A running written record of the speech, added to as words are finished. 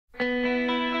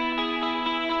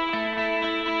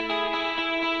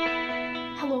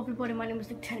everybody, my name is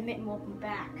Lieutenant Mitten. Welcome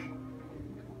back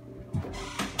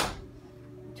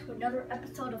to another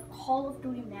episode of Call of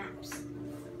Duty Maps.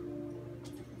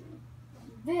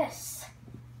 This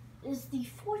is the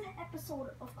 4th episode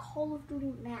of Call of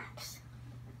Duty Maps,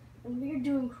 and we're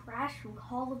doing Crash from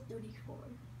Call of Duty 4.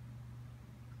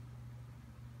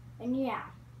 And yeah,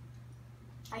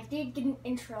 I did get an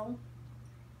intro,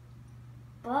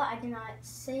 but I did not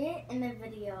say it in the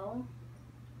video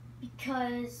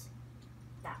because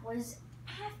that was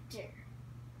after.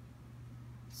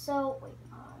 So, wait,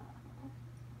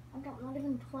 I'm not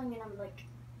even playing it, I'm like,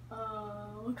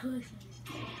 what color is this?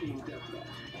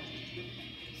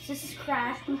 So this is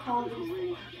Crash from Call of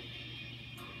Duty.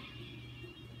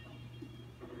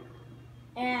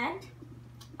 And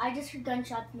I just heard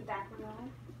gunshots in the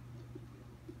background.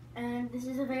 And this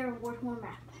is a very war-torn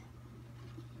map.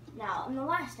 Now, in the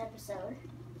last episode,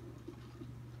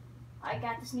 I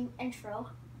got this new intro.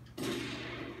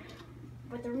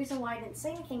 But the reason why I didn't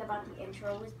say anything about the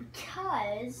intro was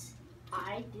because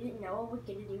I didn't know I would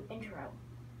get a new intro.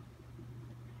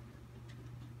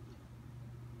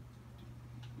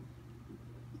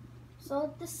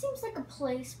 So this seems like a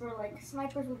place where like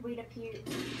snipers would wait up here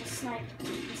to snipe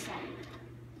the sniper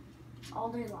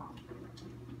all day long.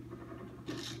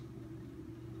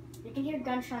 You can hear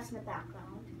gunshots in the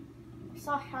background. I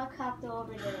saw a helicopter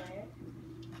over there.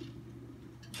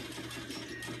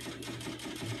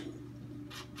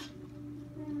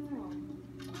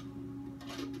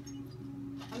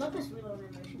 I love this reload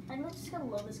animation. I'm just gonna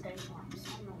love this guy's arms. I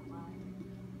don't know why.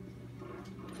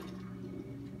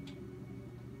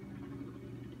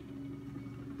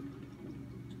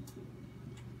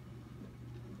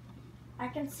 I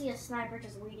can see a sniper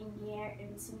just waiting here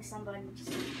and seeing somebody just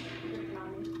looking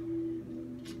on me.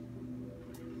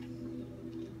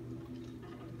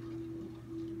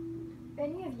 If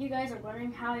any of you guys are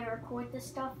wondering how I record this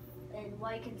stuff and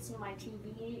why you can see my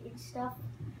TV and stuff,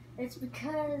 it's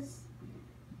because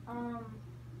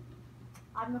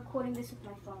I'm recording this with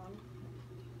my phone,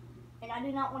 and I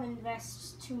do not want to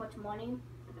invest too much money.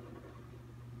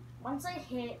 Once I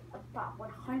hit about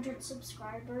 100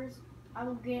 subscribers, I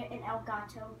will get an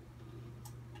Elgato,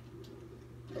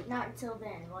 but not until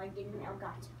then will I get an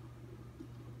Elgato.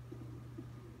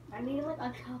 I need like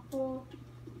a couple,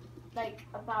 like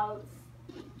about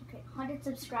 100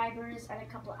 subscribers and a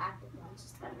couple active ones,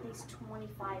 just at least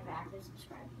 25 active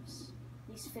subscribers,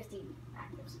 at least 50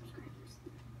 active subscribers.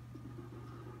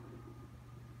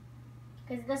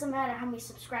 Because it doesn't matter how many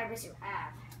subscribers you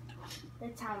have,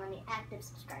 it's how many active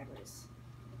subscribers.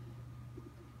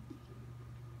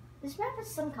 This map has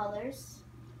some colors,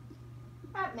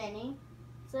 not many.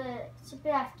 It's a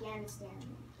bit Afghanistan.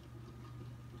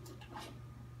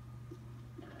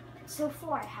 So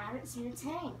far, I haven't seen a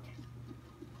tank.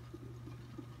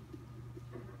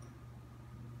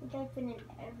 I think I've been in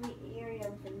every area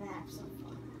of the map so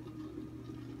far.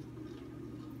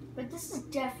 But this is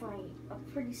definitely a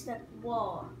pretty step.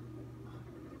 Whoa!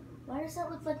 Why does that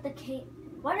look like the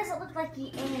Why does it look like the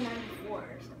A94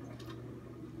 or something?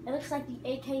 It looks like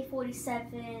the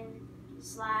AK-47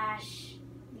 slash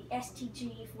the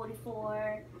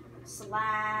STG-44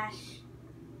 slash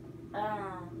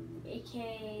AK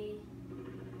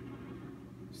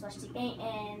slash the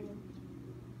AN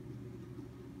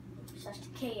slash the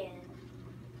KN.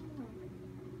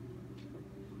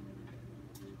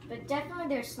 But definitely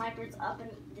there's snipers up in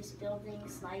this building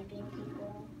sniping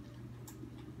people.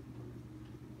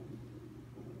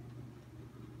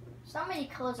 There's not many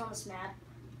colors on this map.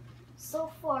 So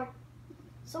far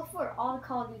all the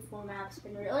Call of Duty 4 maps have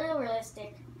been really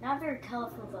realistic, not very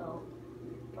colorful though.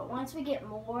 But once we get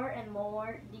more and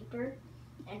more deeper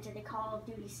into the Call of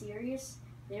Duty series,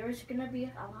 there is gonna be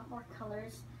a lot more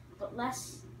colors, but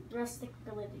less realistic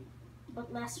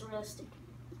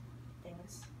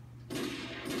things.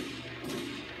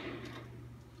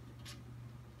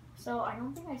 So I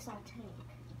don't think I saw a tank.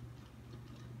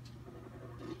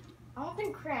 I don't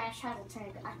think Crash has a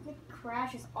tank. I think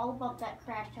Crash is all about that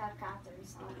Crash helicopter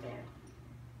he's out there.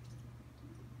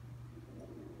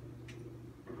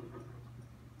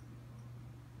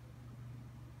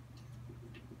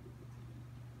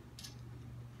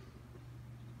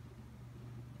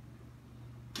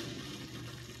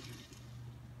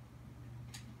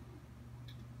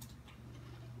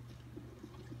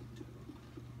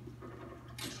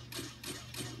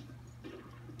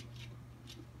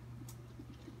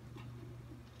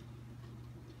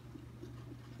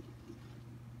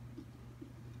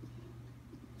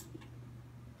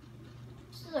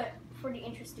 A pretty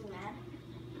interesting map.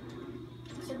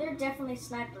 So there are definitely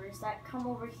snipers that come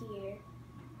over here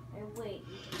and wait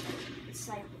and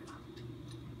snipe.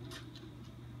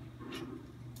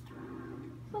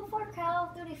 So far, Call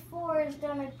of Duty 4 has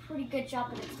done a pretty good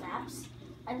job with its maps.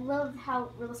 I love how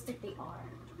realistic they are.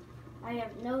 I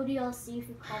have no DLC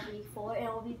for Call of Duty 4, and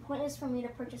it will be pointless for me to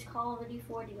purchase Call of Duty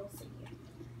 4 DLC.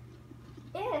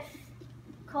 If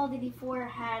Call of Duty 4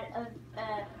 had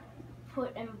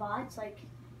put in bots, like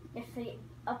if they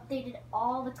updated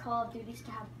all the Call of Duties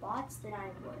to have bots, then I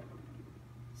would.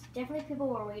 So definitely people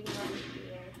were waiting on me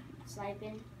here,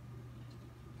 sniping.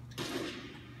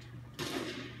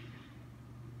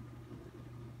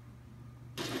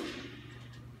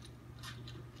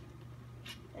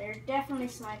 They're definitely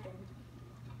sniping.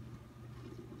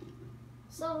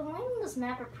 So the lanes in this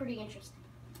map are pretty interesting.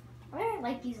 I really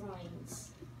like these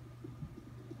lanes.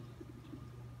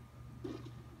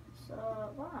 So,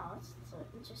 wow, it's an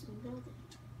interesting building.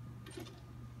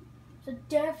 So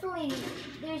definitely,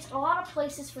 there's a lot of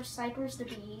places for snipers to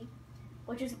be,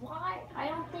 which is why I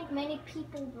don't think many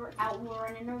people were out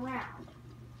running around.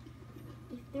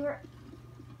 If there were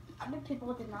other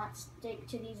people did not stick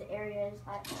to these areas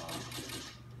at all.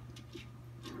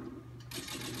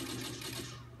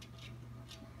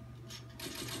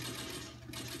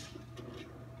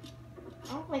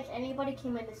 I don't think anybody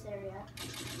came in this area.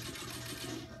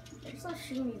 They're still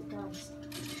shooting these guns.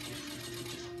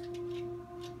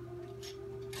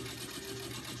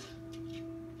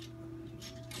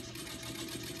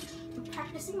 I'm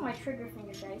practicing my trigger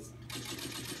finger, guys.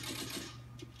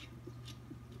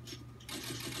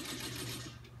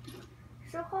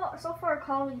 So far,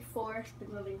 Call of Duty 4 has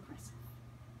been really impressive.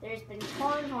 There's been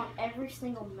cars on every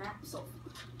single map so far.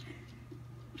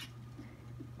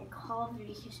 In Call of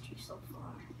Duty history so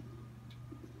far.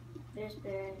 There's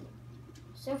been,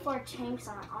 so far, tanks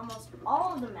on almost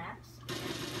all of the maps.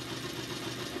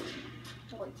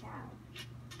 Holy cow.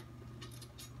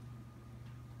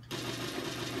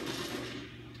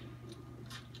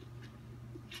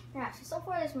 Yeah, so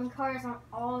far there's been cars on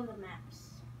all of the maps.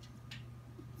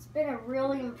 It's been a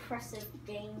really impressive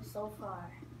game so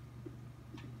far.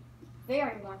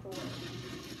 Very wonderful.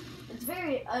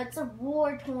 It's a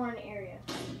war-torn area.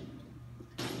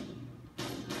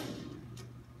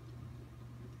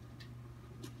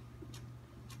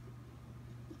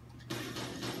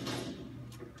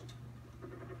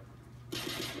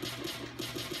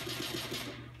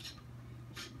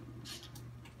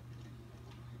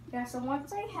 Yeah, so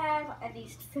once I have at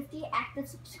least 50 active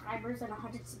subscribers and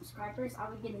 100 subscribers,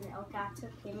 I'll be getting the Elgato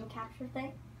gaming capture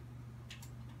thing.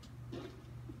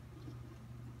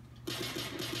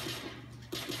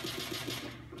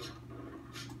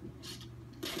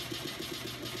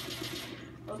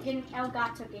 We'll get an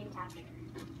Elgato game capture.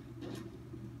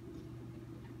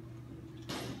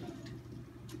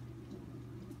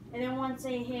 And then once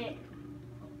I hit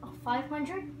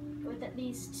 500 with at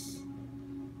least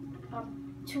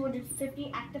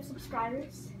 250 active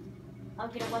subscribers, I'll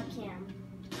get a webcam.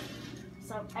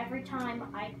 So every time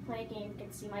I play a game, you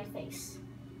can see my face.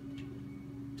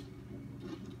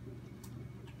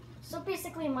 So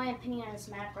basically, my opinion on this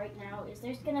map right now is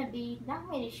there's gonna be not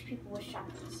many people with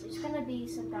shotguns. There's gonna be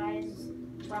some guys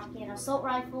rocking assault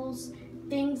rifles,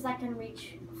 things that can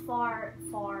reach far,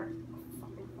 far,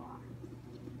 fucking far.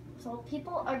 So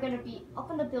people are gonna be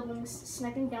up in the buildings,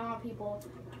 sniping down on people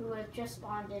who have just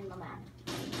spawned in the map.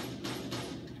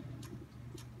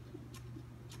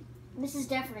 This is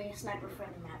definitely a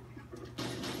sniper-friendly map.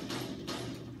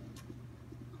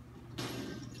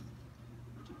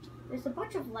 There's a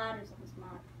bunch of ladders on this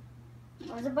map.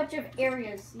 There's a bunch of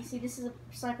areas. You see, this is a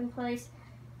sniping place.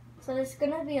 So there's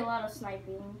gonna be a lot of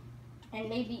sniping, and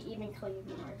maybe even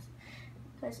claymores.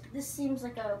 Because this seems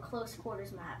like a close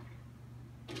quarters map.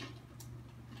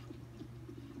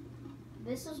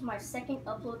 This is my second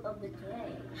upload of the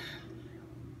day.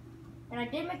 And I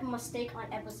did make a mistake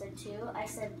on episode 2. I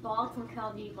said Bog from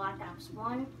Call of Duty Black Ops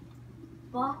 1.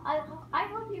 But I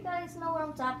hope you guys know what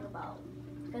I'm talking about.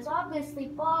 Because obviously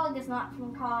Bog is not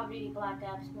from Call of Duty Black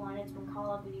Ops 1. It's from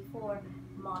Call of Duty 4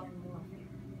 Modern Warfare.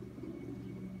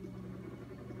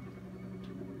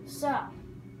 So,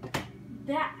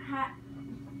 that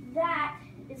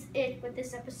is it with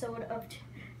this episode of...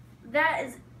 That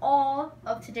is all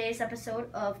of today's episode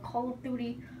of Call of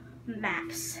Duty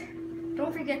Maps.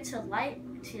 Don't forget to like,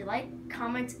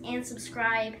 comment, and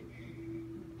subscribe.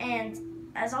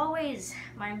 And as always,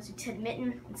 my name is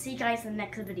Mitten, and see you guys in the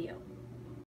next video.